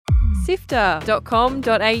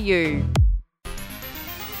sifter.com.au.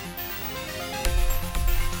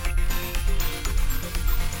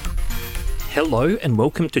 Hello and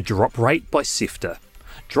welcome to Drop Rate by Sifter.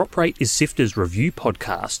 Drop Rate is Sifter's review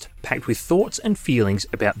podcast, packed with thoughts and feelings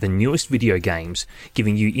about the newest video games,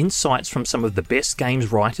 giving you insights from some of the best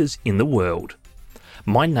games writers in the world.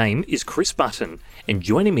 My name is Chris Button, and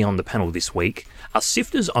joining me on the panel this week are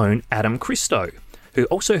Sifter's own Adam Christo, who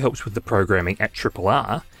also helps with the programming at Triple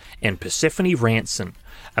R, and Persephone Ranson,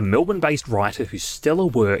 a Melbourne-based writer whose stellar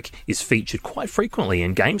work is featured quite frequently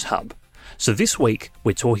in Games Hub. So this week,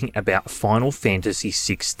 we're talking about Final Fantasy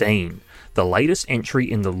XVI, the latest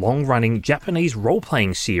entry in the long-running Japanese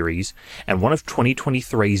role-playing series and one of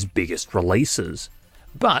 2023's biggest releases.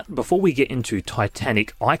 But before we get into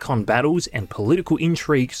titanic icon battles and political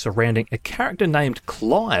intrigue surrounding a character named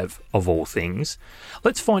Clive, of all things,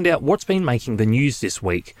 let's find out what's been making the news this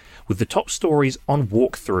week with the top stories on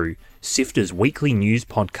Walkthrough, Sifter's weekly news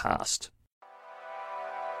podcast.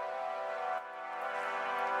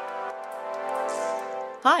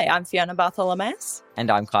 Hi, I'm Fiona Bartholomeus.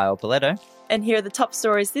 And I'm Kyle Paletto. And here are the top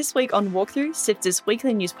stories this week on Walkthrough, Sifter's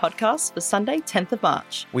weekly news podcast for Sunday, 10th of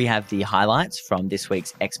March. We have the highlights from this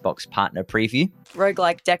week's Xbox partner preview.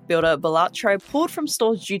 Roguelike deck builder Balatro pulled from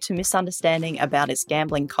stores due to misunderstanding about its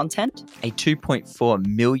gambling content. A $2.4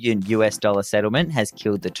 million settlement has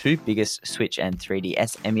killed the two biggest Switch and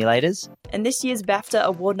 3DS emulators. And this year's BAFTA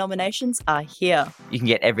award nominations are here. You can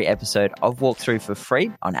get every episode of Walkthrough for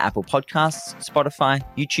free on Apple Podcasts, Spotify,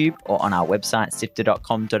 YouTube, or on our website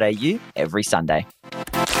sifter.com.au every Sunday.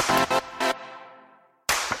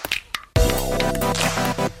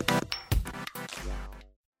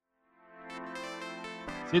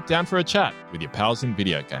 Sit down for a chat with your pals in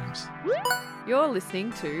video games. You're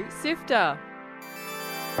listening to Sifter.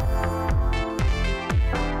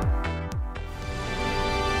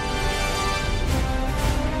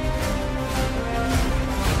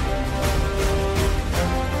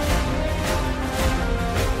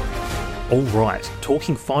 Alright,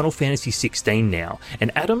 talking Final Fantasy XVI now,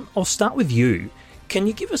 and Adam, I'll start with you. Can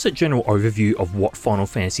you give us a general overview of what Final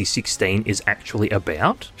Fantasy XVI is actually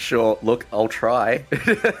about? Sure, look, I'll try.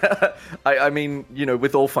 I mean, you know,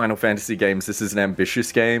 with all Final Fantasy games, this is an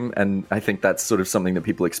ambitious game, and I think that's sort of something that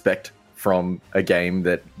people expect from a game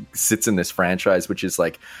that sits in this franchise, which is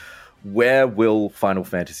like, where will Final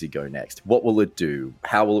Fantasy go next? What will it do?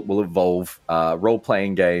 How will it evolve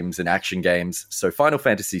role-playing games and action games? So Final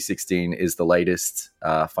Fantasy XVI is the latest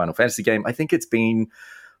Final Fantasy game. I think it's been...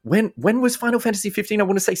 When was Final Fantasy 15? I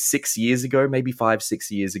want to say 6 years ago, maybe 5-6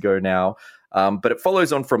 years ago now. But it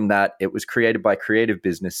follows on from that. It was created by Creative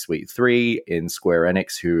Business Suite 3 in Square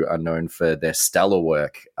Enix, who are known for their stellar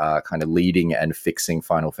work, kind of leading and fixing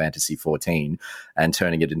Final Fantasy 14 and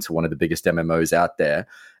turning it into one of the biggest MMOs out there.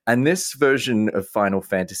 And this version of Final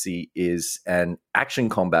Fantasy is an action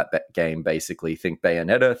combat game, basically. Think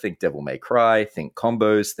Bayonetta, think Devil May Cry, think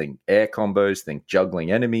combos, think air combos, think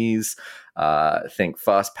juggling enemies, think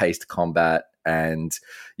fast-paced combat, and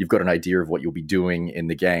you've got an idea of what you'll be doing in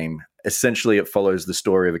the game. Essentially, it follows the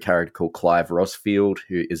story of a character called Clive Rossfield,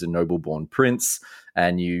 who is a noble-born prince,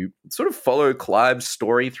 and you sort of follow Clive's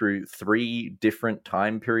story through 3 different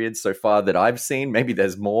time periods so far that I've seen. Maybe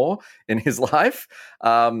there's more in his life.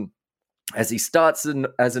 As he starts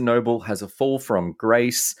as a noble, has a fall from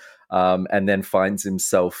grace, and then finds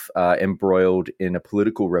himself embroiled in a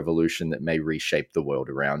political revolution that may reshape the world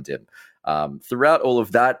around him. Throughout all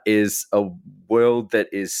of that is a world that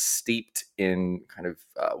is steeped in kind of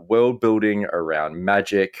world building around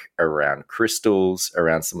magic, around crystals,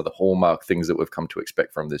 around some of the hallmark things that we've come to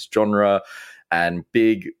expect from this genre, and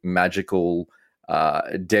big magical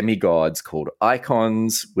demigods called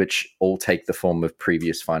icons, which all take the form of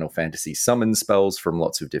previous Final Fantasy summon spells from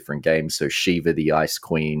lots of different games. So Shiva the Ice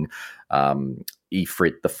Queen,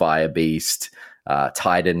 Ifrit the Fire Beast,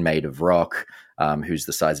 Titan made of rock, who's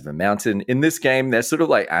the size of a mountain. In this game, they're sort of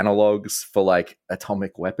like analogs for like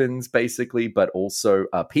atomic weapons, basically, but also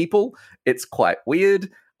people. It's quite weird.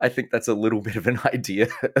 I think that's a little bit of an idea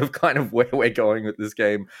of kind of where we're going with this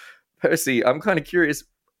game. Percy, I'm kind of curious,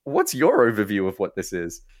 what's your overview of what this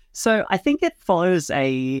is? So I think it follows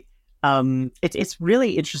it's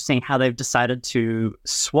really interesting how they've decided to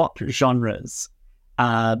swap genres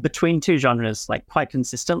between two genres like quite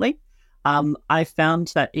consistently. I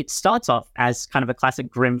found that it starts off as kind of a classic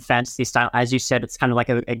grim fantasy style. As you said, it's kind of like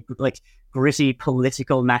a gritty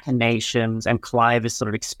political machinations, and Clive is sort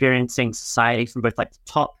of experiencing society from both like the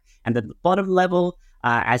top and the bottom level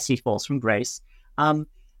as he falls from grace.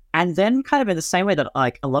 And then kind of in the same way that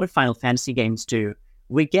like a lot of Final Fantasy games do,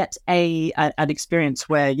 we get an experience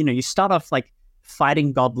where, you know, you start off like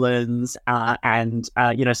fighting goblins and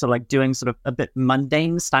sort of like doing sort of a bit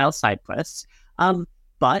mundane style side quests.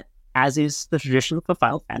 But as is the tradition for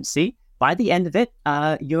Final Fantasy, by the end of it,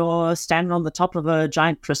 you're standing on the top of a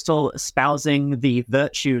giant crystal espousing the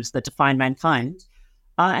virtues that define mankind,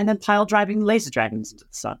 and then pile driving laser dragons into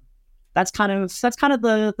the sun. That's kind of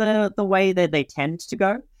the way that they tend to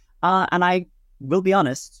go. And I will be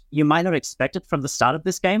honest, you might not expect it from the start of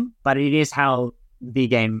this game, but it is how the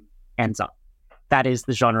game ends up. That is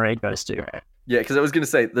the genre it goes to. Yeah, because I was going to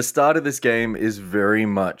say, the start of this game is very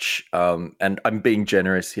much, and I'm being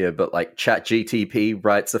generous here, but like ChatGTP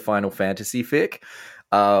writes a Final Fantasy fic.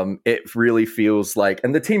 It really feels like,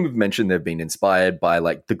 and the team have mentioned they've been inspired by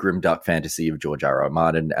like the grimdark fantasy of George R.R.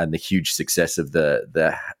 Martin and the huge success of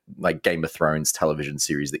the like Game of Thrones television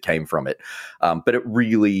series that came from it. But it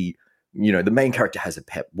really, the main character has a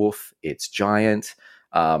pet wolf. It's giant.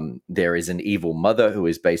 There is an evil mother who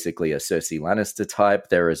is basically a Cersei Lannister type.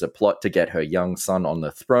 There is a plot to get her young son on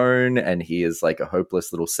the throne, and he is like a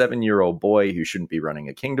hopeless little 7-year-old boy who shouldn't be running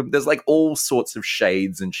a kingdom. There's like all sorts of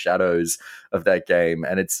shades and shadows of that game,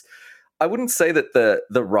 and I wouldn't say that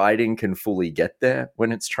the writing can fully get there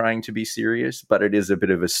when it's trying to be serious, but it is a bit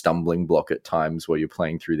of a stumbling block at times where you're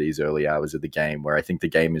playing through these early hours of the game, where I think the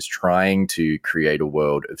game is trying to create a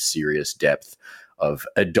world of serious depth, of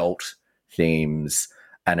adult themes,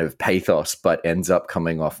 and of pathos, but ends up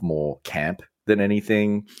coming off more camp than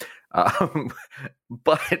anything.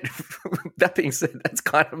 But that being said, that's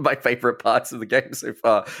kind of my favorite parts of the game so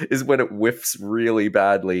far, is when it whiffs really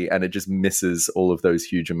badly and it just misses all of those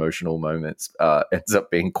huge emotional moments. Ends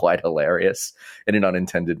up being quite hilarious in an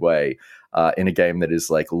unintended way, in a game that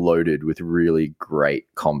is like loaded with really great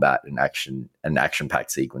combat and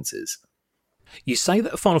action-packed sequences. You say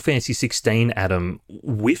that Final Fantasy XVI, Adam,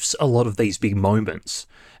 whiffs a lot of these big moments.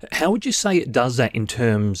 How would you say it does that in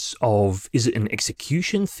terms of, is it an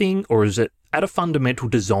execution thing, or is it at a fundamental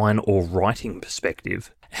design or writing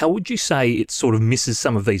perspective? How would you say it sort of misses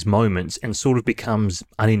some of these moments and sort of becomes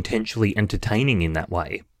unintentionally entertaining in that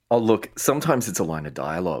way? Oh, look, sometimes it's a line of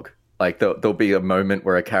dialogue. Like there'll be a moment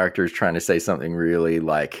where a character is trying to say something really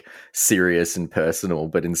like serious and personal,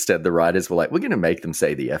 but instead the writers were like, we're going to make them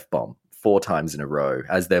say the F-bomb 4 times in a row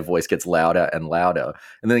as their voice gets louder and louder,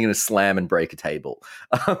 and then they're going to slam and break a table.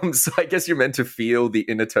 So I guess you're meant to feel the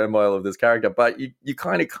inner turmoil of this character, but you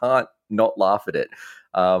kind of can't not laugh at it.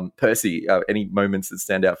 Percy, any moments that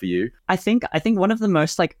stand out for you? I think one of the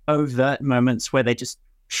most like overt moments where they just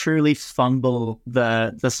truly fumble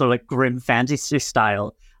the sort of like grim fantasy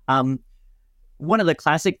style. One of the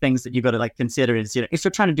classic things that you've got to like consider is, if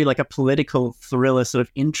you're trying to do like a political thriller sort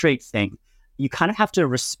of intrigue thing, you kind of have to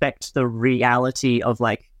respect the reality of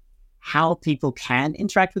like how people can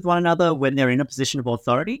interact with one another when they're in a position of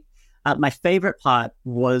authority. My favorite part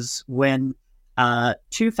was when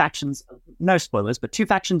 2 factions, no spoilers, but 2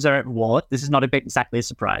 factions are at war. This is not exactly a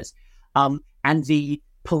surprise. And the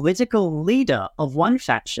political leader of one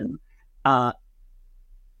faction,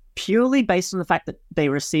 purely based on the fact that they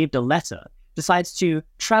received a letter, decides to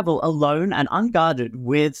travel alone and unguarded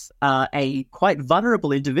with a quite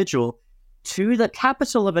vulnerable individual to the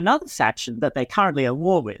capital of another faction that they currently are at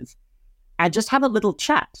war with, and just have a little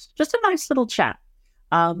chat, just a nice little chat,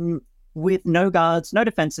 with no guards, no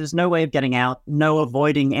defenses, no way of getting out, no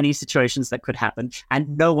avoiding any situations that could happen,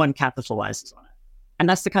 and no one capitalizes on it. And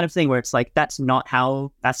that's the kind of thing where it's like, that's not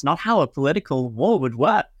how a political war would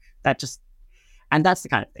work. And that's the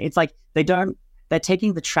kind of thing. It's like they're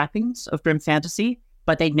taking the trappings of grim fantasy,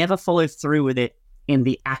 but they never follow through with it in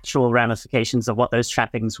the actual ramifications of what those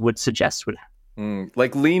trappings would suggest would happen.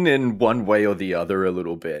 Like lean in one way or the other a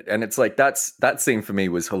little bit. And it's like, that scene for me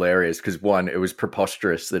was hilarious because 1, it was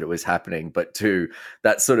preposterous that it was happening, but 2,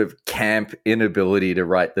 that sort of camp inability to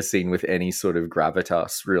write the scene with any sort of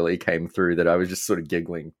gravitas really came through, that I was just sort of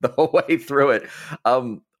giggling the whole way through it.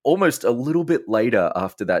 Almost a little bit later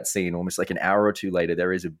after that scene, almost like an hour or 2 later,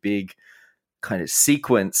 there is a big kind of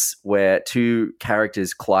sequence where 2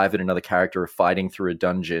 characters, Clive and another character, are fighting through a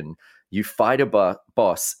dungeon. You fight a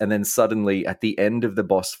boss, and then suddenly at the end of the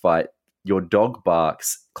boss fight, your dog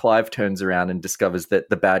barks. Clive turns around and discovers that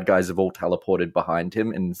the bad guys have all teleported behind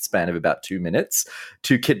him in the span of about 2 minutes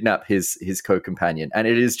to kidnap his co-companion. And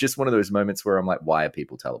it is just one of those moments where I'm like, why are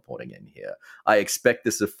people teleporting in here? I expect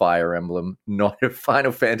this of Fire Emblem, not a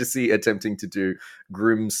Final Fantasy attempting to do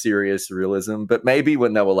grim, serious realism. But maybe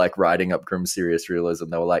when they were like writing up grim, serious realism,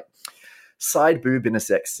 they were like, side boob in a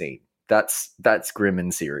sex scene. That's grim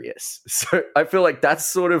and serious. So I feel like that's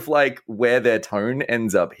sort of like where their tone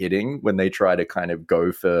ends up hitting when they try to kind of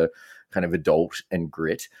go for kind of adult and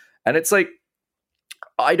grit. And it's like,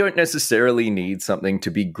 I don't necessarily need something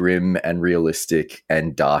to be grim and realistic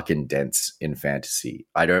and dark and dense in fantasy.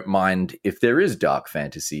 I don't mind if there is dark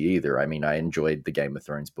fantasy either. I mean, I enjoyed the Game of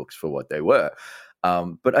Thrones books for what they were.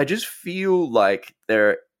 But I just feel like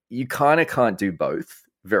you kind of can't do both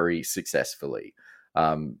very successfully.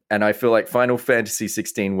 And I feel like Final Fantasy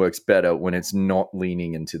XVI works better when it's not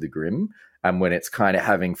leaning into the grim and when it's kind of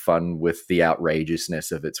having fun with the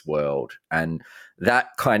outrageousness of its world. And that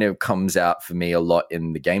kind of comes out for me a lot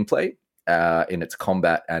in the gameplay, in its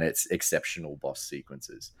combat and its exceptional boss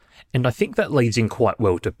sequences. And I think that leads in quite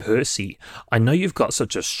well to Percy. I know you've got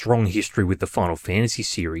such a strong history with the Final Fantasy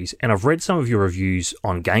series, and I've read some of your reviews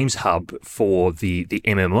on Games Hub for the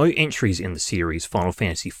MMO entries in the series, Final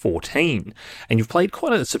Fantasy XIV, and you've played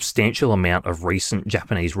quite a substantial amount of recent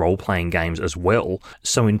Japanese role-playing games as well.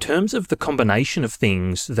 So in terms of the combination of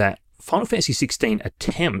things that Final Fantasy XVI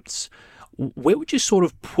attempts, where would you sort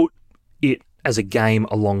of put it as a game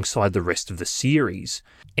alongside the rest of the series?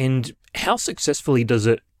 And how successfully does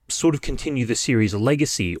it sort of continue the series'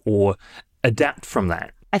 legacy or adapt from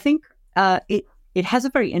that? I think it has a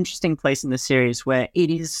very interesting place in the series where it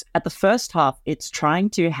is, at the first half, it's trying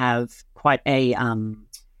to have quite a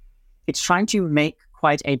it's trying to make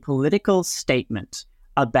quite a political statement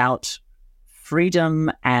about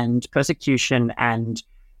freedom and persecution and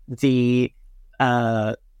the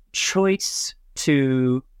choice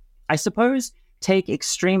to, I suppose, take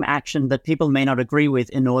extreme action that people may not agree with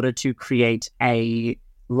in order to create a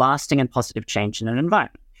lasting and positive change in an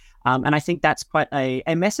environment. And I think that's quite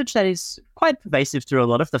a message that is quite pervasive through a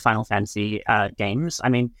lot of the Final Fantasy games. I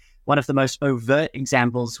mean, one of the most overt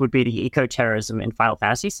examples would be the eco-terrorism in Final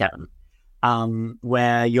Fantasy VII,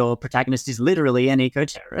 where your protagonist is literally an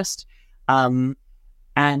eco-terrorist.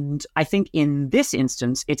 And I think in this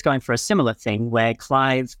instance, it's going for a similar thing where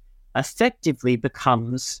Clive effectively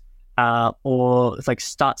becomes or like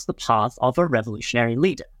starts the path of a revolutionary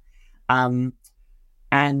leader.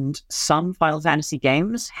 And some Final Fantasy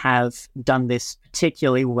games have done this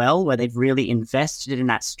particularly well, where they've really invested in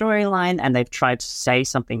that storyline and they've tried to say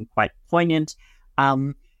something quite poignant.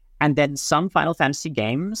 And then some Final Fantasy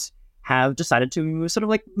games have decided to sort of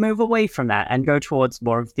like move away from that and go towards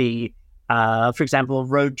more of the, for example,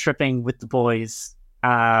 road tripping with the boys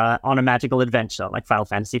on a magical adventure like Final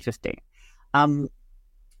Fantasy 15.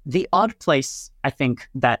 The odd place I think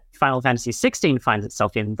that Final Fantasy 16 finds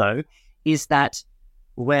itself in, though, is that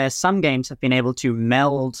where some games have been able to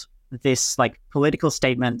meld this like political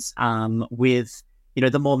statements with, you know,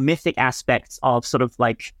 the more mythic aspects of sort of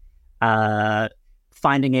like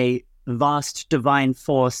finding a vast divine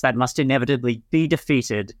force that must inevitably be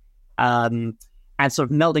defeated, and sort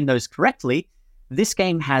of melding those correctly. This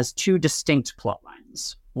game has two distinct plot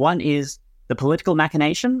lines. One is the political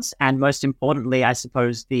machinations, and most importantly, I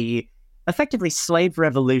suppose, the effectively slave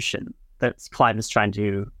revolution that Clive is trying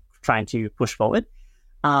to push forward.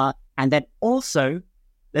 And then also,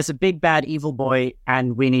 there's a big bad evil boy,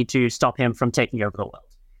 and we need to stop him from taking over the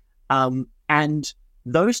world. And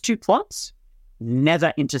those two plots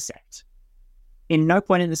never intersect. In no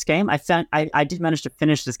point in this game, I did manage to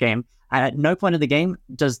finish this game, and at no point in the game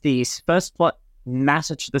does the first plot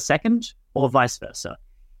matter to the second, or vice versa.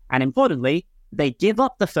 And importantly, they give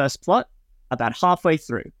up the first plot about halfway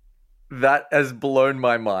through. That has blown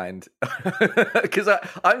my mind because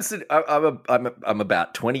I'm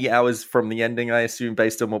about 20 hours from the ending, I assume,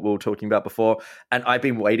 based on what we were talking about before, and I've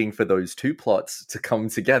been waiting for those two plots to come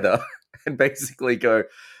together and basically go,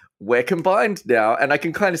 we're combined now, and I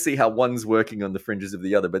can kind of see how one's working on the fringes of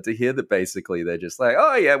the other, but to hear that basically they're just like,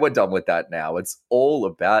 oh yeah, we're done with that now. It's all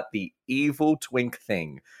about the evil twink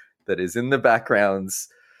thing that is in the backgrounds,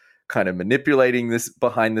 kind of manipulating this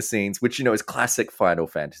behind the scenes, which, you know, is classic Final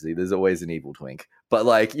Fantasy. There's always an evil twink, but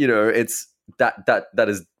like, you know, it's that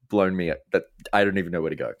has blown me up, that I don't even know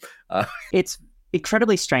where to go. It's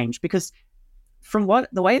incredibly strange because from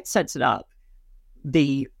the way it sets it up,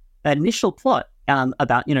 the initial plot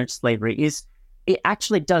about, you know, slavery it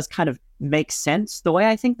actually does kind of make sense. The way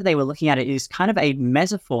I think that they were looking at it is kind of a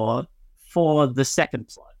metaphor for the second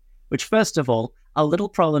plot, which, first of all, a little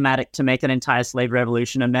problematic to make an entire slave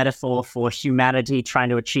revolution a metaphor for humanity trying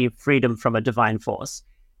to achieve freedom from a divine force.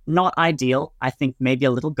 Not ideal. I think maybe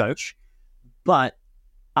a little gauche, but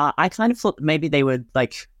I kind of thought maybe they would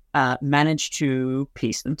like manage to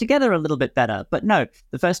piece them together a little bit better. But no,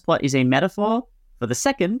 the first plot is a metaphor for the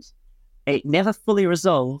second. It never fully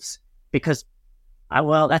resolves because,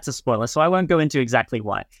 well, that's a spoiler, so I won't go into exactly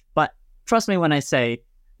why. But trust me when I say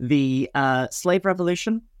the slave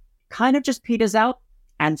revolution kind of just peters out,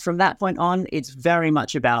 and from that point on, it's very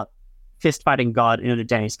much about fist fighting God in a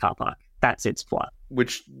Danish car park. that's its plot.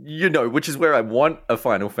 Which is where I want a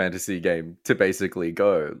Final Fantasy game to basically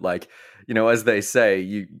go. Like, as they say,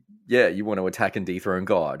 you want to attack and dethrone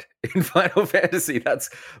God in Final Fantasy.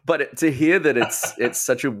 But to hear that it's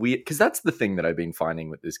such a weird, because that's the thing that I've been finding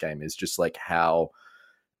with this game is just like how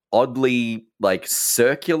oddly like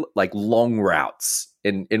circular, like long routes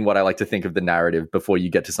in what I like to think of the narrative before you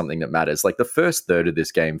get to something that matters. Like the first third of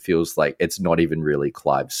this game feels like it's not even really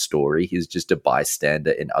Clive's story. He's just a bystander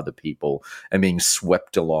in other people and being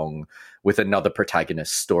swept along with another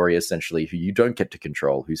protagonist's story, essentially, who you don't get to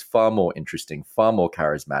control, who's far more interesting, far more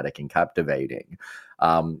charismatic and captivating.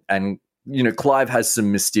 And Clive has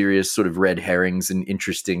some mysterious sort of red herrings and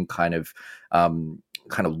interesting kind of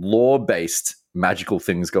lore-based magical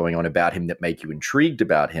things going on about him that make you intrigued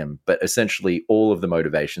about him, but essentially all of the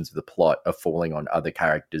motivations of the plot are falling on other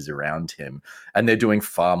characters around him, and they're doing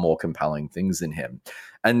far more compelling things than him.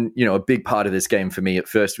 And, a big part of this game for me at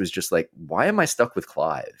first was just like, why am I stuck with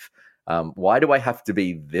Clive? Why do I have to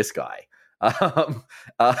be this guy? And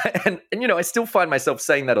I still find myself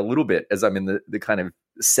saying that a little bit as I'm in the kind of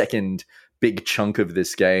second big chunk of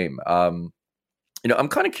this game. I'm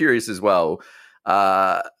kind of curious as well.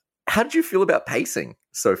 How did you feel about pacing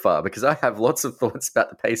so far? Because I have lots of thoughts about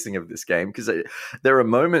the pacing of this game, because there are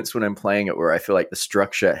moments when I'm playing it where I feel like the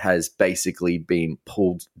structure has basically been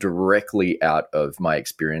pulled directly out of my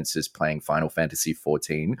experiences playing Final Fantasy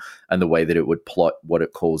XIV and the way that it would plot what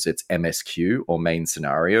it calls its MSQ, or main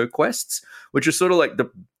scenario quests, which are sort of like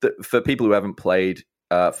for people who haven't played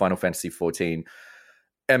Final Fantasy XIV,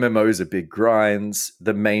 MMOs are big grinds.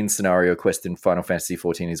 The main scenario quest in Final Fantasy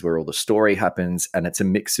XIV is where all the story happens, and it's a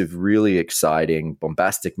mix of really exciting,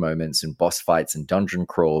 bombastic moments and boss fights and dungeon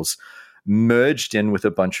crawls merged in with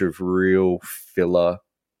a bunch of real filler,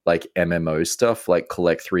 like MMO stuff, like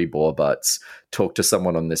collect 3 boar butts, talk to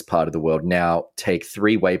someone on this part of the world, now take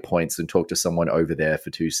 3 waypoints and talk to someone over there for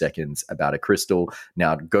 2 seconds about a crystal,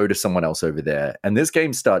 now go to someone else over there. And this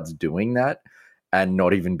game starts doing that and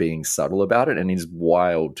not even being subtle about it. And it's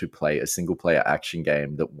wild to play a single-player action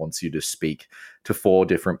game that wants you to speak to 4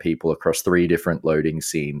 different people across 3 different loading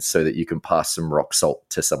scenes so that you can pass some rock salt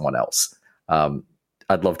to someone else.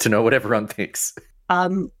 I'd love to know what everyone thinks.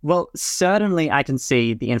 Well, certainly I can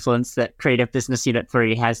see the influence that Creative Business Unit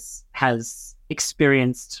 3 has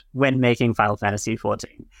experienced when making Final Fantasy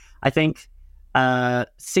XIV. I think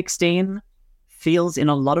 16 feels in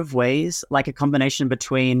a lot of ways like a combination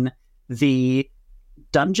between the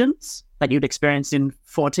dungeons that you'd experience in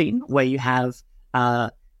 14, where you have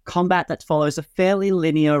combat that follows a fairly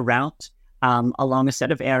linear route along a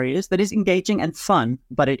set of areas that is engaging and fun,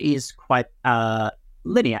 but it is quite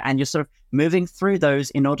linear, and you're sort of moving through those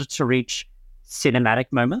in order to reach cinematic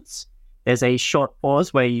moments. There's a short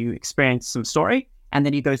pause where you experience some story, and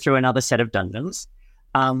then you go through another set of dungeons.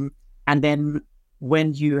 And then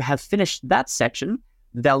when you have finished that section,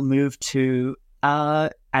 they'll move to,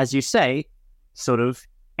 as you say, sort of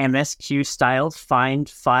MSQ style, find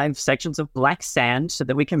 5 sections of black sand so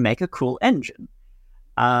that we can make a cool engine,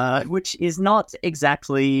 which is not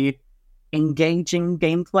exactly engaging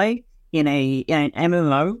gameplay. In an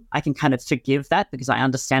MMO, I can kind of forgive that because I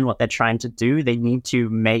understand what they're trying to do. They need to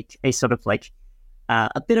make a sort of like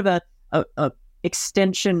a bit of a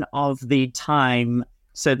extension of the time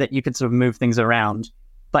so that you can sort of move things around.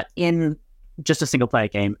 But in just a single player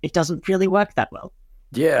game, it doesn't really work that well.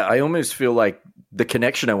 Yeah, I almost feel like the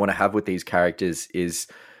connection I want to have with these characters is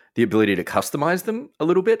the ability to customize them a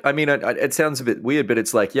little bit. I mean, it sounds a bit weird, but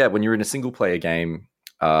it's like, yeah, when you're in a single player game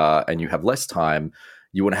and you have less time,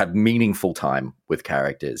 you want to have meaningful time with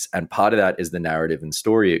characters. And part of that is the narrative and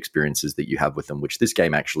story experiences that you have with them, which this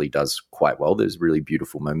game actually does quite well. There's really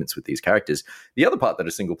beautiful moments with these characters. The other part that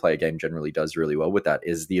a single player game generally does really well with that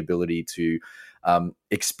is the ability to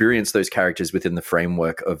experience those characters within the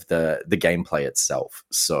framework of the gameplay itself.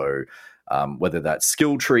 So whether that's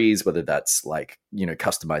skill trees, whether that's like,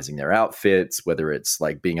 customizing their outfits, whether it's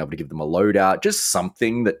like being able to give them a loadout, just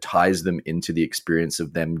something that ties them into the experience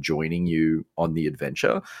of them joining you on the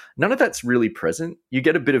adventure. None of that's really present. You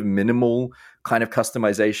get a bit of minimal kind of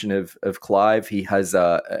customization of Clive. He has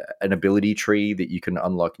an ability tree that you can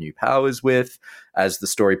unlock new powers with. As the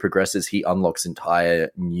story progresses, he unlocks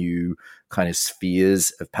entire new kind of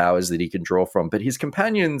spheres of powers that he can draw from. But his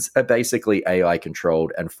companions are basically AI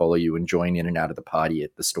controlled and follow you and join in and out of the party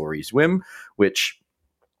at the story's whim, which,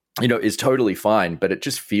 is totally fine. But it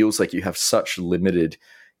just feels like you have such limited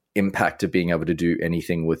impact of being able to do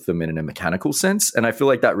anything with them in a mechanical sense. And I feel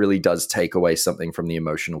like that really does take away something from the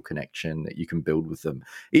emotional connection that you can build with them.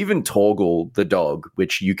 Even Torgal, the dog,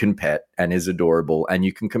 which you can pet and is adorable and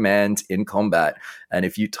you can command in combat. And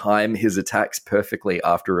if you time his attacks perfectly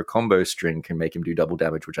after a combo string, can make him do double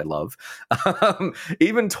damage, which I love.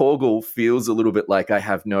 Even Torgal feels a little bit like I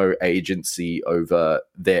have no agency over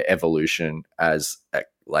their evolution as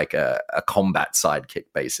a combat sidekick,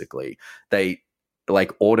 basically. They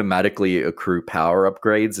like automatically accrue power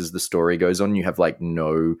upgrades as the story goes on. You have like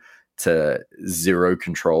no to zero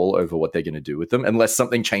control over what they're going to do with them unless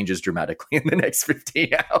something changes dramatically in the next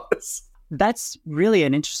 15 hours. That's really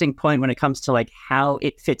an interesting point when it comes to like how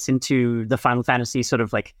it fits into the Final Fantasy sort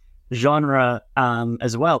of like genre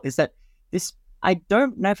as well, is that this, I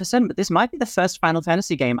don't know for certain, but this might be the first Final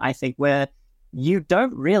Fantasy game, I think, where you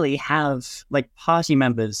don't really have like party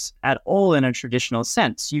members at all in a traditional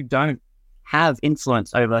sense. You don't have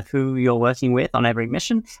influence over who you're working with on every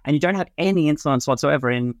mission, and you don't have any influence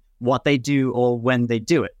whatsoever in what they do or when they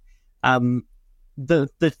do it. The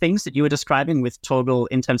things that you were describing with Torgal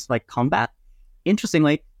in terms of like combat,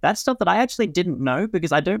 interestingly, that's stuff that I actually didn't know,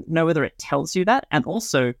 because I don't know whether it tells you that. And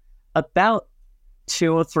also, about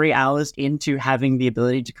 2 or 3 hours into having the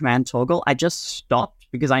ability to command Torgal, I just stopped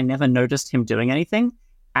because I never noticed him doing anything.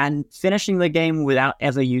 And finishing the game without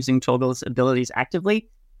ever using Torgal's abilities actively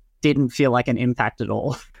didn't feel like an impact at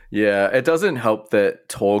all. Yeah, it doesn't help that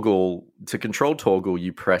Torgal, to control Torgal,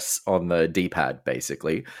 you press on the D-pad,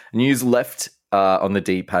 basically, and you use left on the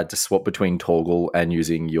D-pad to swap between Torgal and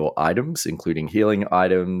using your items, including healing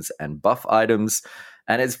items and buff items.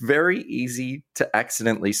 And it's very easy to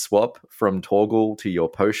accidentally swap from Torgal to your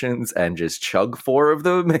potions and just chug 4 of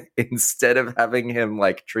them instead of having him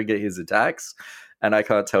like trigger his attacks. And I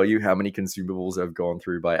can't tell you how many consumables I've gone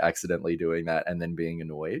through by accidentally doing that and then being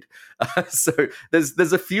annoyed. So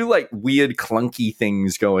there's a few like weird clunky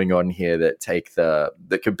things going on here that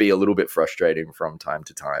that could be a little bit frustrating from time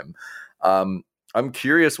to time. I'm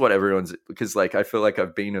curious what everyone's, because like I feel like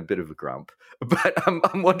I've been a bit of a grump, but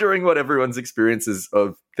I'm wondering what everyone's experiences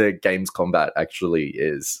of the game's combat actually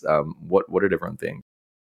is. What did everyone think?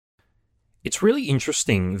 It's really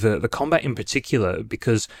interesting, the combat in particular,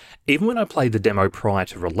 because even when I played the demo prior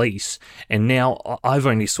to release, and now I've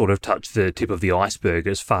only sort of touched the tip of the iceberg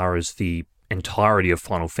as far as the entirety of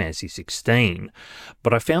Final Fantasy XVI,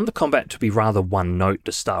 but I found the combat to be rather one note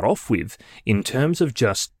to start off with, in terms of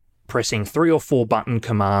just pressing 3 or 4 button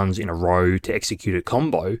commands in a row to execute a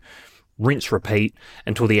combo, rinse repeat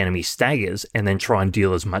until the enemy staggers, and then try and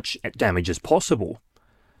deal as much damage as possible.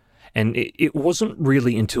 And it wasn't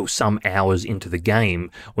really until some hours into the game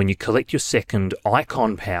when you collect your second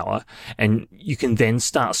icon power and you can then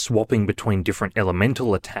start swapping between different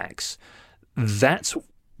elemental attacks. That's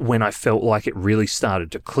when I felt like it really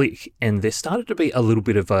started to click, and there started to be a little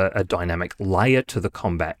bit of a dynamic layer to the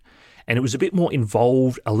combat. And it was a bit more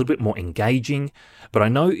involved, a little bit more engaging, but I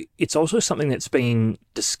know it's also something that's been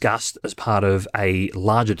discussed as part of a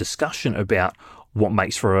larger discussion about what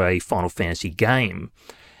makes for a Final Fantasy game.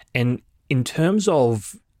 And in terms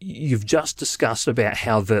of, you've just discussed about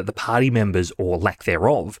how the party members, or lack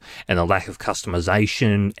thereof, and the lack of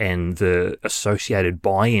customization and the associated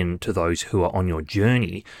buy-in to those who are on your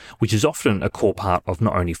journey, which is often a core part of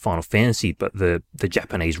not only Final Fantasy, but the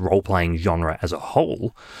Japanese role-playing genre as a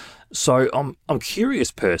whole. So I'm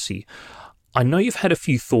curious, Percy, I know you've had a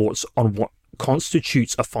few thoughts on what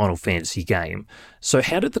constitutes a Final Fantasy game. So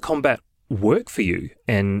how did the combat work for you?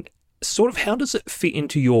 And sort of how does it fit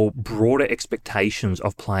into your broader expectations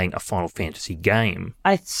of playing a Final Fantasy game?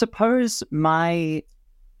 I suppose my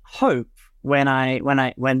hope when I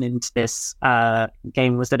went into this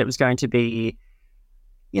game was that it was going to be,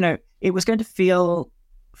 it was going to feel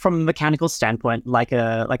from a mechanical standpoint like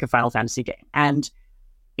a Final Fantasy game. And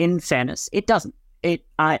in fairness, it doesn't.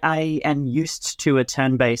 I am used to a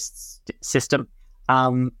turn-based system,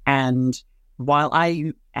 and while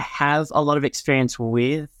I have a lot of experience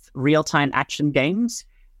with real-time action games,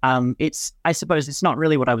 I suppose it's not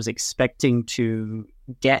really what I was expecting to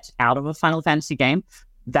get out of a Final Fantasy game.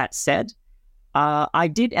 That said, I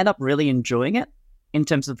did end up really enjoying it in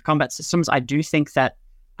terms of the combat systems. I do think that,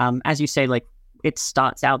 as you say, like, it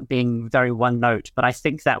starts out being very one note, but I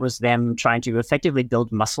think that was them trying to effectively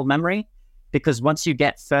build muscle memory, because once you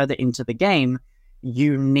get further into the game,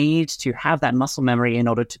 you need to have that muscle memory in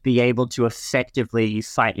order to be able to effectively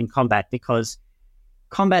fight in combat, because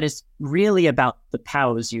combat is really about the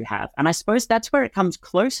powers you have. And I suppose that's where it comes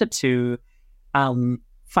closer to Final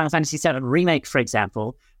Fantasy VII Remake, for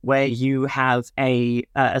example, where you have a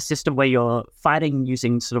system where you're fighting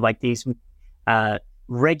using sort of like these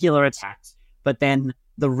regular attacks, but then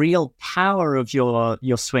the real power of your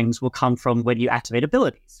swings will come from when you activate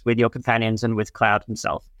abilities with your companions and with Cloud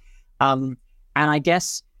himself. And I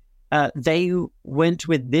guess they went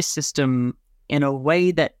with this system in a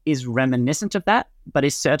way that is reminiscent of that, but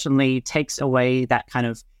it certainly takes away that kind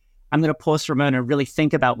of, I'm going to pause for a moment and really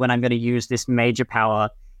think about when I'm going to use this major power,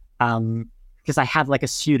 because I have like a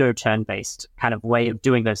pseudo turn-based kind of way of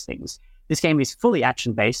doing those things. This game is fully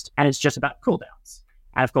action-based, and it's just about cooldowns.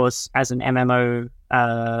 And of course, as an MMO,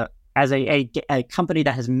 as a company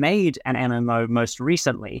that has made an MMO most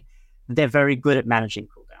recently, they're very good at managing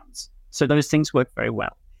cooldowns. So those things work very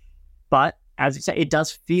well. But as you say, it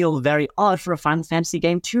does feel very odd for a Final Fantasy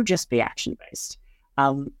game to just be action-based.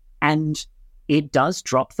 And it does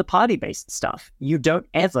drop the party-based stuff. You don't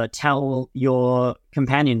ever tell your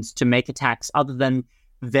companions to make attacks other than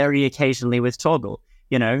very occasionally with Toggle.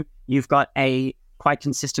 You know, you've got a quite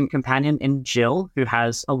consistent companion in Jill, who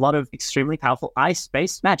has a lot of extremely powerful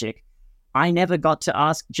ice-based magic. I never got to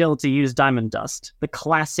ask Jill to use Diamond Dust, the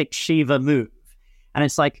classic Shiva move. And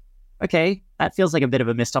it's like, okay, that feels like a bit of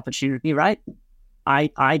a missed opportunity, right?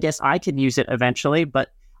 I guess I could use it eventually,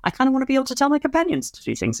 but I kind of want to be able to tell my companions to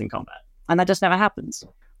do things in combat. And that just never happens.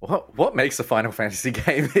 What makes a Final Fantasy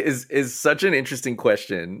game is such an interesting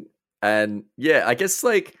question. And yeah, I guess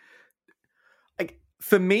like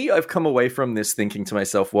for me, I've come away from this thinking to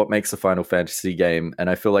myself, what makes a Final Fantasy game? And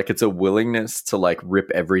I feel like it's a willingness to like rip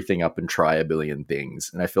everything up and try a billion things.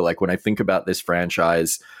 And I feel like when I think about this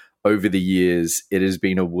franchise over the years, it has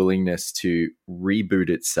been a willingness to reboot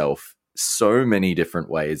itself so many different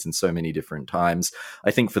ways and so many different times.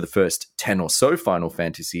 I think for the first 10 or so Final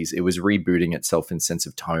Fantasies, it was rebooting itself in sense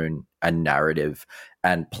of tone and narrative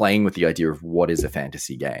and playing with the idea of what is a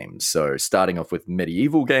fantasy game. So starting off with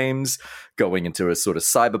medieval games, going into a sort of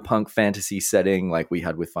cyberpunk fantasy setting like we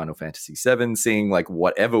had with Final Fantasy VII, seeing like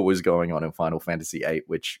whatever was going on in Final Fantasy VIII,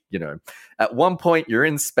 which, you know, at one point you're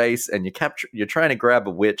in space and you're trying to grab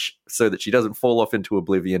a witch so that she doesn't fall off into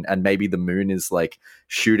oblivion, and maybe the moon is like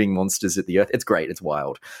shooting monsters at the earth. It's great. It's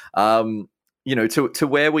wild. You know, to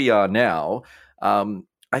where we are now,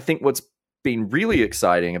 I think what's been really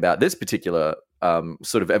exciting about this particular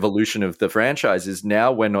sort of evolution of the franchise is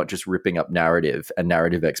now we're not just ripping up narrative and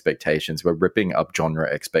narrative expectations, we're ripping up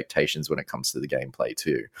genre expectations when it comes to the gameplay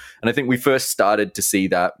too. And I think we first started to see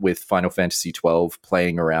that with Final Fantasy XII,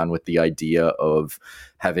 playing around with the idea of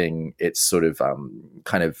having its sort of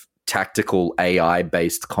kind of tactical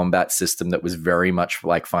AI-based combat system that was very much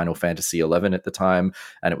like Final Fantasy XI at the time,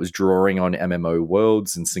 and it was drawing on MMO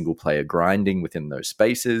worlds and single-player grinding within those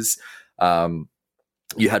spaces.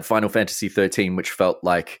 You had Final Fantasy XIII, which felt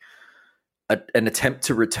like an attempt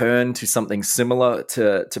to return to something similar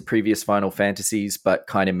to previous Final Fantasies, but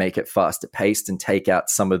kind of make it faster paced and take out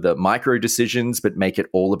some of the micro decisions, but make it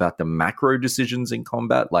all about the macro decisions in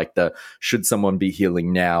combat, like the should someone be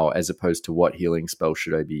healing now as opposed to what healing spell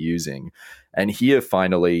should I be using. And here,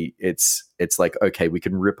 finally, it's like, okay, we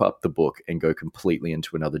can rip up the book and go completely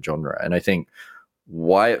into another genre. And I think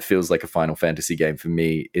why it feels like a Final Fantasy game for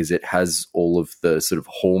me is it has all of the sort of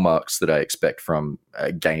hallmarks that I expect from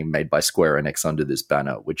a game made by Square Enix under this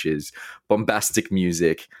banner, which is bombastic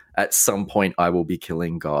music. At some point, I will be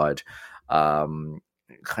killing God. Kind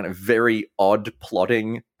of very odd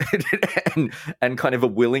plotting and kind of a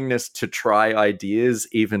willingness to try ideas,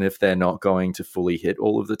 even if they're not going to fully hit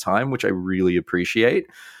all of the time, which I really appreciate.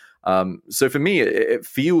 So for me, it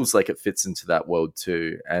feels like it fits into that world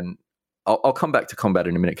too. And I'll come back to combat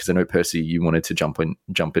in a minute because I know, Percy, you wanted to jump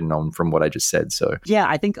in on from what I just said. So yeah,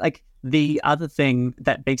 I think like the other thing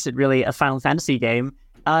that makes it really a Final Fantasy game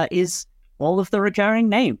is all of the recurring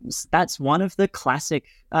names. That's one of the classic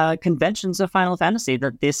conventions of Final Fantasy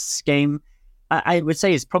that this game, I would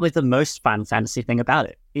say, is probably the most Final Fantasy thing about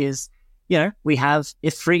it. Is, you know, we have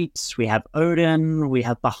Ifrit, we have Odin, we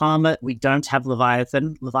have Bahamut, we don't have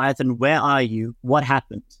Leviathan. Leviathan, where are you? What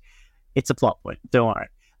happened? It's a plot point. Don't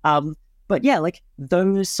worry. But yeah, like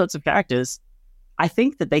those sorts of characters, I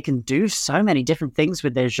think that they can do so many different things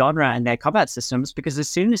with their genre and their combat systems, because as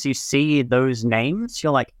soon as you see those names,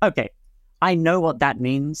 you're like, okay, I know what that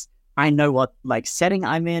means. I know what like setting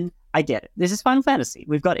I'm in. I get it. This is Final Fantasy.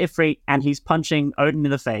 We've got Ifrit and he's punching Odin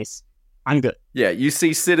in the face. I'm good. Yeah, you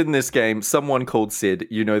see Sid in this game, someone called Sid,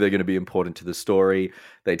 you know they're going to be important to the story.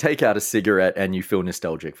 They take out a cigarette and you feel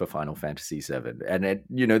nostalgic for Final Fantasy VII. And,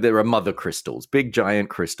 you know, there are mother crystals, big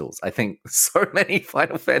giant crystals. I think so many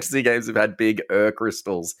Final Fantasy games have had big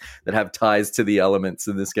crystals that have ties to the elements,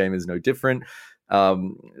 and this game is no different.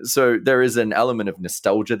 So there is an element of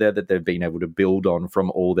nostalgia there that they've been able to build on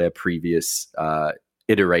from all their previous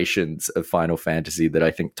iterations of Final Fantasy that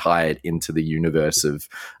I think tie it into the universe of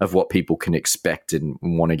what people can expect and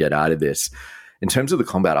want to get out of this. In terms of the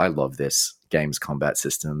combat, I love this game's combat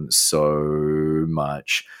system so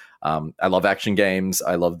much. I love action games.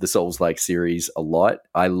 I love the Souls-like series a lot.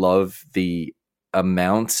 I love the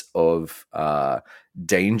amount of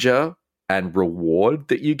danger and reward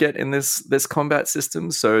that you get in this combat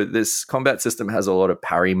system. So this combat system has a lot of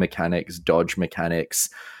parry mechanics, dodge mechanics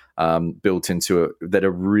built into it that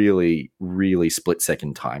are really, really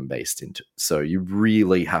split-second time-based into. So you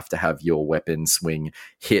really have to have your weapon swing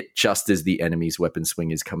hit just as the enemy's weapon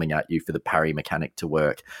swing is coming at you for the parry mechanic to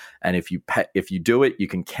work. And if you do it, you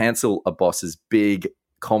can cancel a boss's big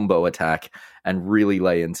combo attack and really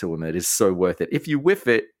lay into him. It is so worth it. If you whiff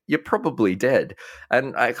it, you're probably dead.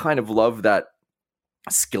 And I kind of love that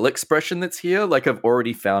skill expression that's here. Like, I've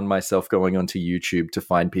already found myself going onto YouTube to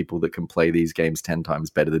find people that can play these games 10 times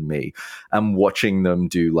better than me. I'm watching them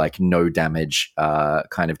do like no damage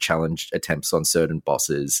kind of challenge attempts on certain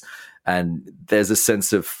bosses. And there's a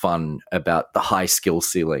sense of fun about the high skill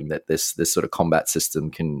ceiling that this sort of combat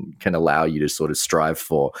system can allow you to sort of strive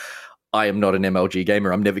for. I am not an MLG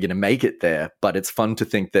gamer. I'm never going to make it there, but it's fun to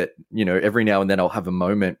think that, you know, every now and then I'll have a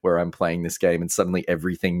moment where I'm playing this game and suddenly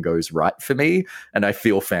everything goes right for me and I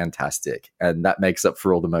feel fantastic. And that makes up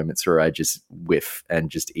for all the moments where I just whiff and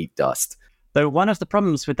just eat dust. Though one of the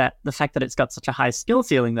problems with that, the fact that it's got such a high skill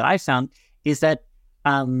ceiling that I found, is that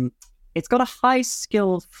it's got a high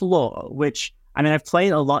skill floor, which, I mean, I've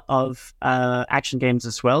played a lot of action games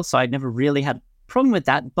as well, so I'd never really had a problem with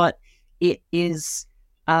that, but it is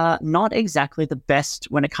not exactly the best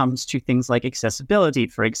when it comes to things like accessibility,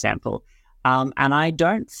 for example. And I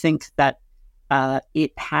don't think that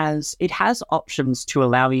it has options to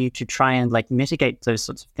allow you to try and like mitigate those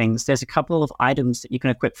sorts of things. There's a couple of items that you can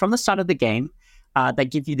equip from the start of the game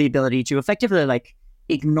that give you the ability to effectively like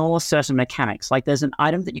ignore certain mechanics. Like there's an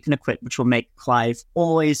item that you can equip which will make Clive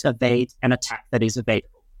always evade an attack that is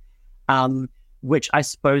evadable. Which I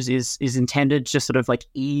suppose is intended to sort of like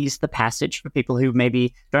ease the passage for people who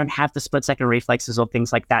maybe don't have the split-second reflexes or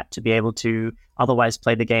things like that to be able to otherwise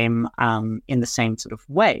play the game in the same sort of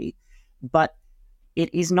way. But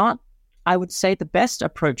it is not, I would say, the best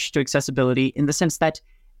approach to accessibility in the sense that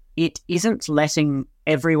it isn't letting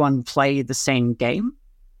everyone play the same game.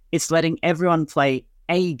 It's letting everyone play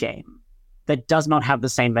a game that does not have the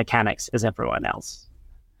same mechanics as everyone else.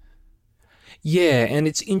 Yeah, and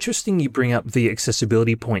it's interesting you bring up the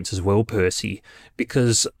accessibility points as well, Percy,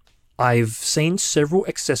 because I've seen several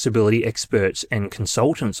accessibility experts and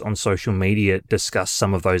consultants on social media discuss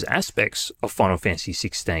some of those aspects of Final Fantasy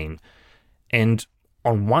XVI. And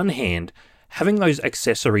on one hand, having those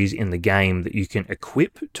accessories in the game that you can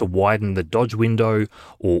equip to widen the dodge window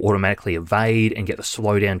or automatically evade and get the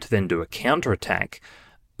slowdown to then do a counterattack,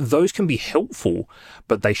 those can be helpful,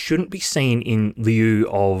 but they shouldn't be seen in lieu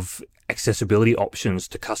of accessibility options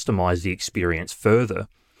to customize the experience further.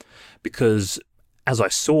 Because, as I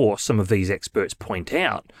saw some of these experts point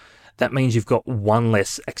out, that means you've got one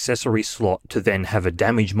less accessory slot to then have a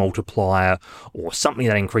damage multiplier or something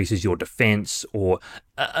that increases your defense or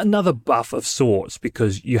another buff of sorts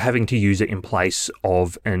because you're having to use it in place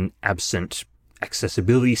of an absent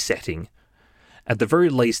accessibility setting. At the very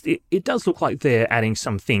least, it does look like they're adding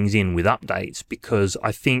some things in with updates, because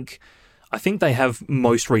I think they have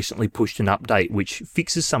most recently pushed an update which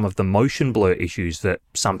fixes some of the motion blur issues that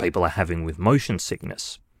some people are having with motion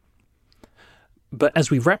sickness. But as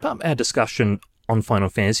we wrap up our discussion on Final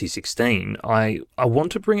Fantasy XVI, I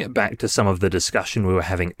want to bring it back to some of the discussion we were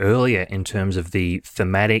having earlier in terms of the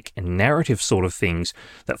thematic and narrative sort of things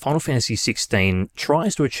that Final Fantasy XVI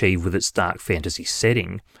tries to achieve with its dark fantasy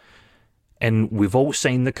setting. And we've all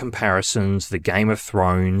seen the comparisons, the Game of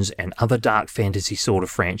Thrones and other dark fantasy sort of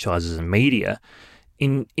franchises and media.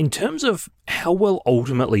 In terms of how well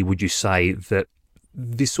ultimately would you say that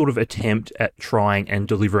this sort of attempt at trying and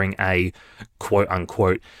delivering a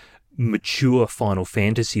quote-unquote mature Final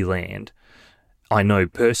Fantasy land? I know,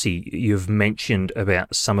 Percy, you've mentioned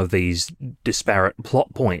about some of these disparate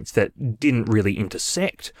plot points that didn't really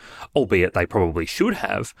intersect, albeit they probably should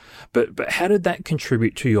have, but how did that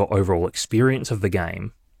contribute to your overall experience of the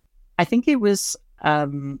game? I think it was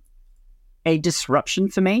a disruption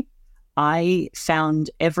for me. I found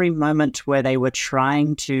every moment where they were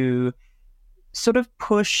trying to sort of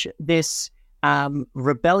push this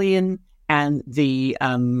rebellion and the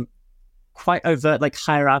quite overt like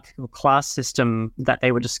hierarchical class system that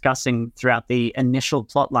they were discussing throughout the initial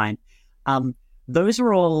plotline. Those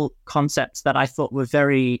were all concepts that I thought were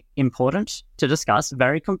very important to discuss,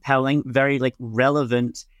 very compelling, very like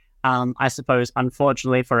relevant. I suppose,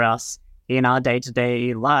 unfortunately for us, in our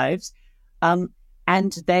day-to-day lives.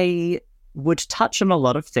 And they would touch on a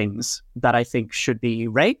lot of things that I think should be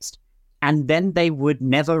raised, and then they would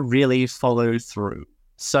never really follow through.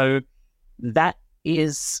 So that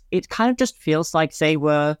is, it kind of just feels like they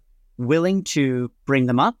were willing to bring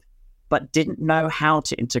them up, but didn't know how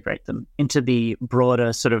to integrate them into the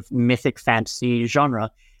broader sort of mythic fantasy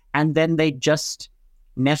genre. And then they just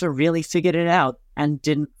never really figured it out and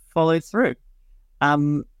didn't follow through.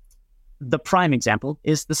 The prime example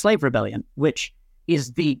is the Slave Rebellion, which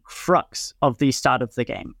is the crux of the start of the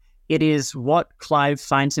game. It is what Clive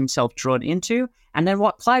finds himself drawn into, and then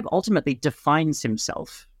what Clive ultimately defines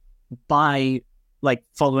himself by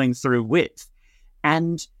following through with.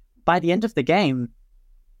 And by the end of the game,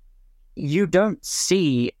 you don't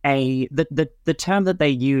see the term that they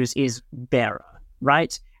use is bearer,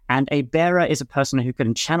 right? And a bearer is a person who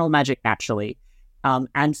can channel magic naturally.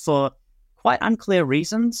 And for quite unclear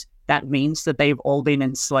reasons, that means that they've all been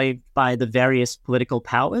enslaved by the various political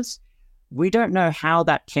powers. We don't know how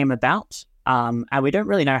that came about, and we don't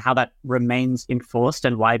really know how that remains enforced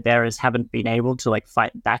and why bearers haven't been able to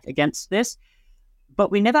fight back against this.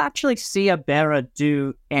 But we never actually see a bearer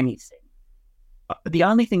do anything. The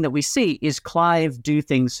only thing that we see is Clive do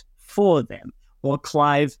things for them, or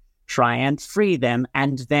Clive try and free them,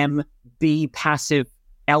 and them be passive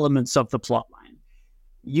elements of the plotline.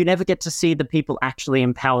 You never get to see the people actually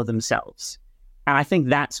empower themselves. And I think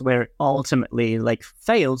that's where it ultimately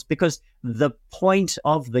fails, because the point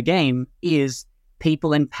of the game is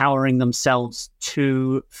people empowering themselves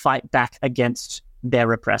to fight back against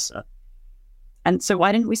their oppressor. And so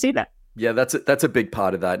why didn't we see that? Yeah, that's a big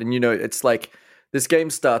part of that. And, it's like this game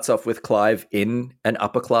starts off with Clive in an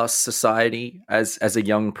upper class society as a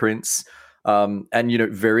young prince. And,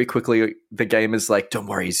 very quickly the game is like, don't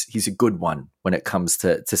worry, he's a good one when it comes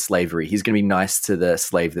to slavery. He's going to be nice to the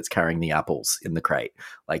slave that's carrying the apples in the crate.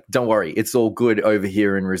 Don't worry, it's all good over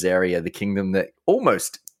here in Rosaria, the kingdom that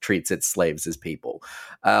almost treats its slaves as people.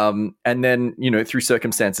 And then, through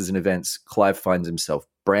circumstances and events, Clive finds himself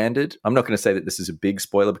branded. I'm not going to say that this is a big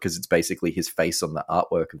spoiler because it's basically his face on the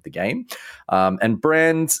artwork of the game. And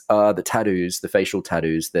brands are the tattoos, the facial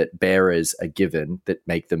tattoos that bearers are given that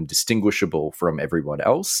make them distinguishable from everyone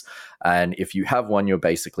else. And if you have one, you're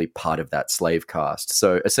basically part of that slave caste.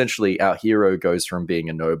 So essentially, our hero goes from being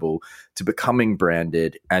a noble to becoming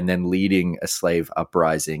branded and then leading a slave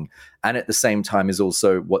uprising. And at the same time is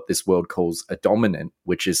also what this world calls a dominant,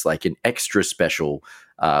 which is like an extra special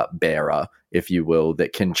bearer, if you will,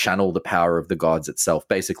 that can channel the power of the gods itself,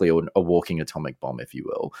 basically a walking atomic bomb, if you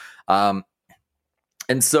will.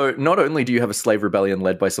 And so not only do you have a slave rebellion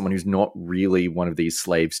led by someone who's not really one of these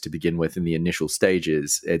slaves to begin with in the initial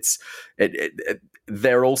stages,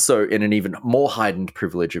 they're also in an even more heightened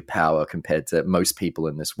privilege of power compared to most people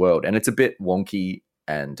in this world. And it's a bit wonky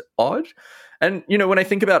and odd. And, when I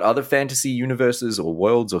think about other fantasy universes or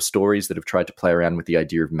worlds or stories that have tried to play around with the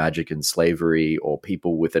idea of magic and slavery, or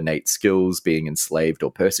people with innate skills being enslaved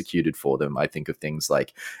or persecuted for them, I think of things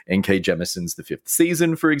like N.K. Jemison's The Fifth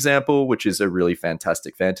Season, for example, which is a really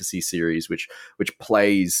fantastic fantasy series which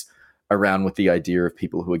plays around with the idea of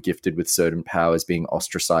people who are gifted with certain powers being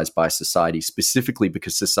ostracized by society, specifically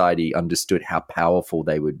because society understood how powerful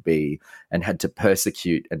they would be and had to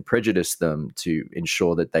persecute and prejudice them to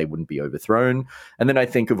ensure that they wouldn't be overthrown. And then I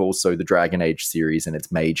think of also the Dragon Age series and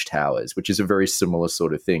its mage towers, which is a very similar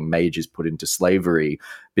sort of thing. Mages put into slavery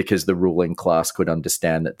because the ruling class could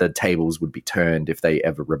understand that the tables would be turned if they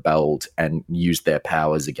ever rebelled and used their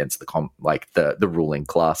powers against the ruling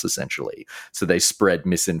class, essentially. So they spread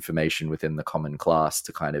misinformation within the common class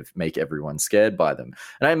to kind of make everyone scared by them.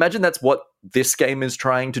 And I imagine that's what this game is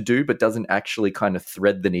trying to do, but doesn't actually kind of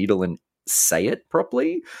thread the needle and say it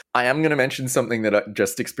properly. I am going to mention something that I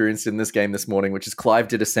just experienced in this game this morning, which is Clive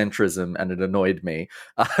did a centrism and it annoyed me,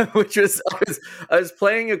 which was I was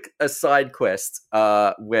playing a side quest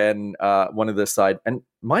when one of the side, and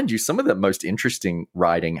mind you, some of the most interesting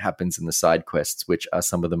writing happens in the side quests, which are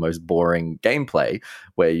some of the most boring gameplay,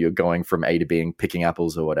 where you're going from A to B and picking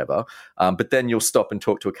apples or whatever. But then you'll stop and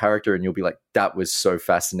talk to a character and you'll be like, that was so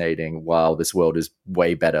fascinating. Wow, this world is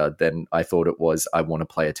way better than I thought it was. I want to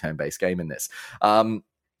play a turn-based game in this.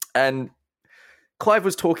 And Clive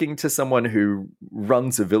was talking to someone who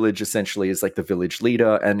runs a village, essentially, as like the village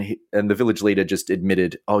leader, and the village leader just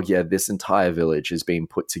admitted, oh yeah, this entire village is being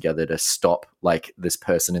put together to stop like this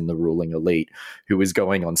person in the ruling elite who is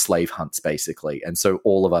going on slave hunts, basically. And so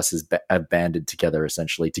all of us have banded together,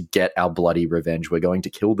 essentially, to get our bloody revenge. We're going to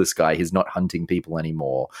kill this guy. He's not hunting people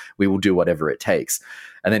anymore. We will do whatever it takes.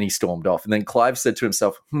 And then he stormed off. And then Clive said to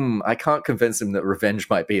himself, I can't convince him that revenge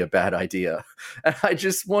might be a bad idea. And I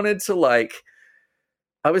just wanted to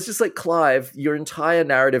I was just like, Clive, your entire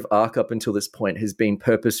narrative arc up until this point has been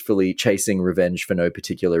purposefully chasing revenge for no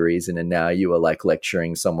particular reason. And now you are like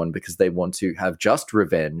lecturing someone because they want to have just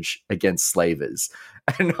revenge against slavers.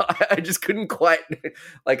 And I just couldn't quite,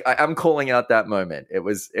 I'm calling out that moment. It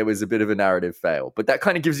was a bit of a narrative fail, but that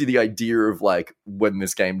kind of gives you the idea of like when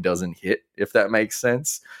this game doesn't hit, if that makes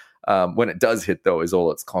sense. When it does hit, though, is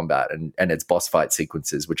all its combat and its boss fight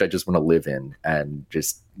sequences, which I just want to live in and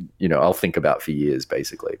just, I'll think about for years,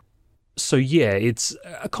 basically. So yeah, it's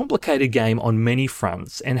a complicated game on many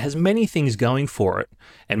fronts and has many things going for it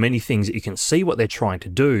and many things that you can see what they're trying to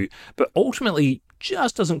do, but ultimately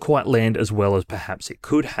just doesn't quite land as well as perhaps it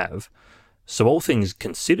could have. So all things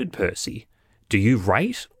considered, Percy, do you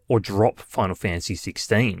rate or drop Final Fantasy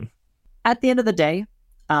XVI? At the end of the day,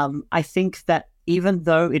 I think that even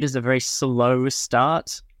though it is a very slow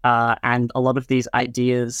start and a lot of these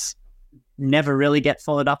ideas never really get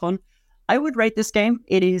followed up on, I would rate this game.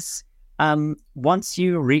 It is, once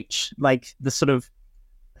you reach like the sort of,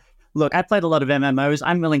 look, I played a lot of MMOs.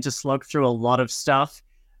 I'm willing to slog through a lot of stuff.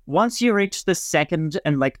 Once you reach the second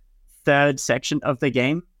and like third section of the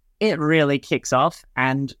game, it really kicks off.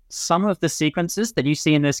 And some of the sequences that you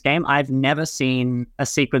see in this game, I've never seen a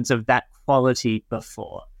sequence of that quality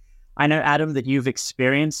before. I know, Adam, that you've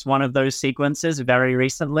experienced one of those sequences very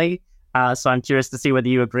recently, so I'm curious to see whether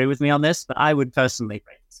you agree with me on this, but I would personally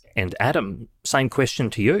rate this game. And Adam, same question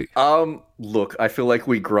to you. Look, I feel like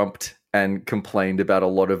we grumped and complained about a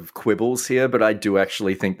lot of quibbles here, but I do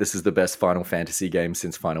actually think this is the best Final Fantasy game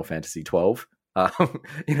since Final Fantasy XII.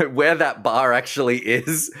 Where that bar actually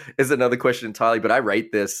is another question entirely, but I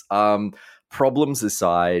rate this. Problems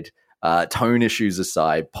aside, tone issues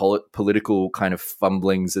aside, political kind of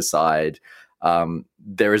fumblings aside,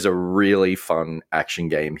 there is a really fun action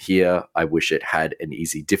game here. I wish it had an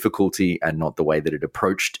easy difficulty and not the way that it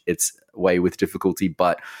approached its way with difficulty.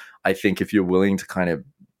 But I think if you're willing to kind of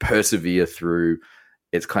persevere through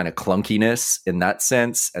its kind of clunkiness in that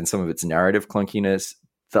sense and some of its narrative clunkiness,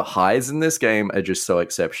 the highs in this game are just so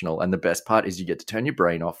exceptional. And the best part is you get to turn your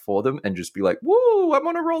brain off for them and just be like, woo, I'm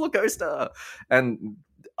on a roller coaster. And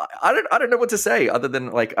I don't know what to say other than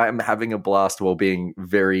like I'm having a blast while being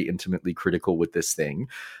very intimately critical with this thing.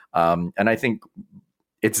 And I think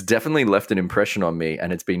it's definitely left an impression on me,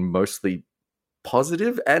 and it's been mostly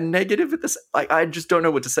positive and negative at this. I just don't know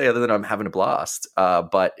what to say other than I'm having a blast.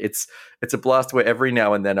 But it's a blast where every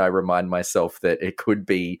now and then I remind myself that it could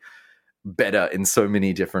be better in so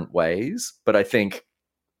many different ways. But I think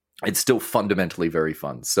it's still fundamentally very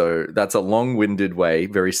fun. So that's a long-winded way,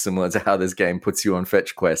 very similar to how this game puts you on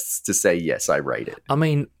fetch quests, to say, yes, I rate it. I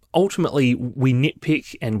mean, ultimately, we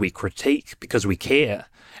nitpick and we critique because we care,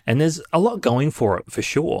 and there's a lot going for it, for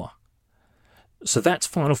sure. So that's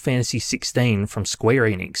Final Fantasy XVI from Square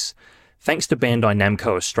Enix. Thanks to Bandai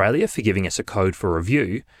Namco Australia for giving us a code for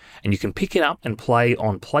review, and you can pick it up and play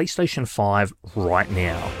on PlayStation 5 right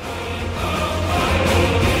now.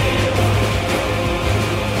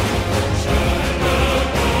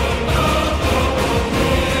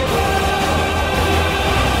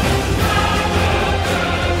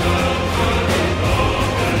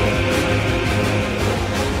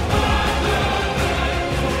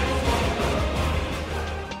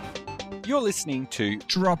 You're listening to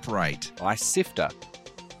Drop Rate by Sifter.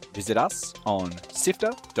 Visit us on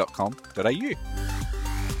sifter.com.au.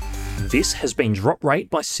 This has been Drop Rate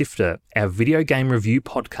by Sifter, our video game review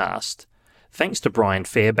podcast. Thanks to Brian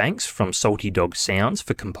Fairbanks from Salty Dog Sounds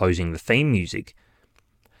for composing the theme music.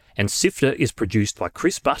 And Sifter is produced by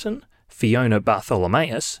Chris Button, Fiona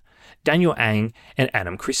Bartholomaeus, Daniel Ang, and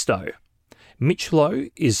Adam Christo. Mitch Lowe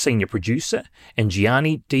is senior producer, and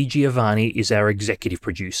Gianni Di Giovanni is our executive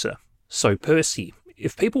producer. So, Percy,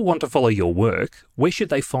 if people want to follow your work, where should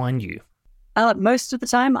they find you? Most of the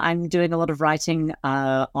time, I'm doing a lot of writing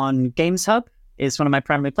on Games Hub, is one of my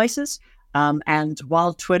primary places. And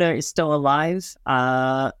while Twitter is still alive,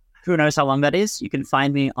 who knows how long that is, you can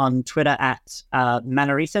find me on Twitter at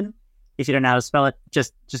Manarethan. If you don't know how to spell it,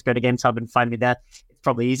 just go to Games Hub and find me there. It's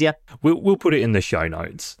probably easier. We'll put it in the show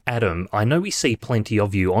notes. Adam, I know we see plenty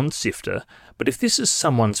of you on Sifter, but if this is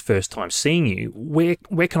someone's first time seeing you,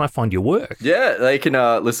 where can I find your work? Yeah, they can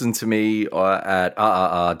listen to me at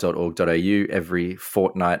rrr.org.au. Every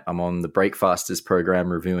fortnight, I'm on the Breakfasters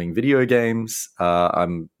program reviewing video games.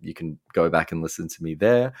 You can go back and listen to me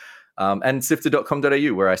there. And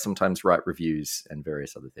sifter.com.au, where I sometimes write reviews and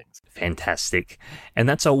various other things. Fantastic. And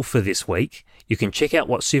that's all for this week. You can check out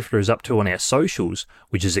what Sifter is up to on our socials,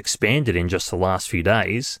 which has expanded in just the last few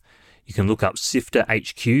days. You can look up Sifter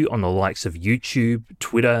HQ on the likes of YouTube,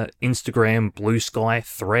 Twitter, Instagram, Blue Sky,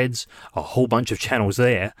 Threads, a whole bunch of channels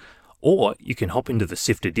there. Or you can hop into the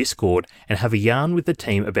Sifter Discord and have a yarn with the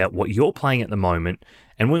team about what you're playing at the moment,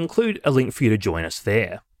 and we'll include a link for you to join us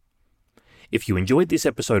there. If you enjoyed this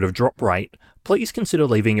episode of Drop Rate, please consider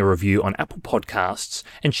leaving a review on Apple Podcasts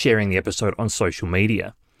and sharing the episode on social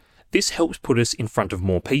media. This helps put us in front of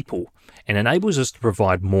more people and enables us to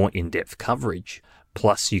provide more in-depth coverage.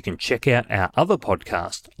 Plus, you can check out our other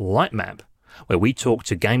podcast, Lightmap, where we talk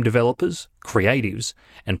to game developers, creatives,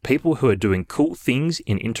 and people who are doing cool things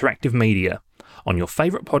in interactive media on your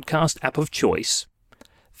favourite podcast app of choice.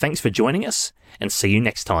 Thanks for joining us, and see you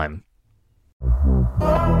next time.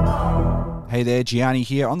 Hey there, Gianni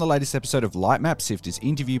here on the latest episode of Lightmap, Sifter's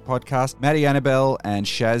interview podcast. Maddie Annabelle and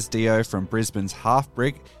Shaz Dio from Brisbane's Half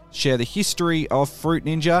Brick share the history of Fruit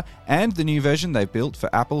Ninja and the new version they've built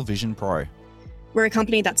for Apple Vision Pro. We're a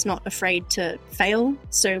company that's not afraid to fail,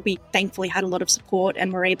 so we thankfully had a lot of support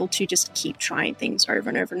and were able to just keep trying things over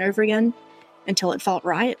and over and over again until it felt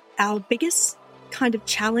right. Our biggest kind of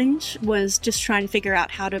challenge was just trying to figure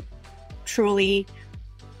out how to truly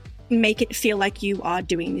make it feel like you are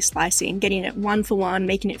doing this slicing, getting it one for one,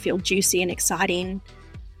 making it feel juicy and exciting.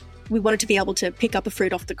 We wanted to be able to pick up a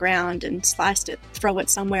fruit off the ground and slice it, throw it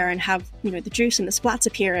somewhere and have, the juice and the splats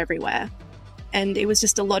appear everywhere. And it was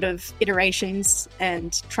just a lot of iterations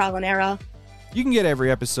and trial and error. You can get every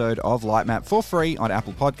episode of Lightmap for free on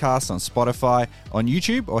Apple Podcasts, on Spotify, on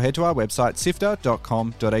YouTube, or head to our website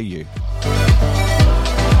sifter.com.au.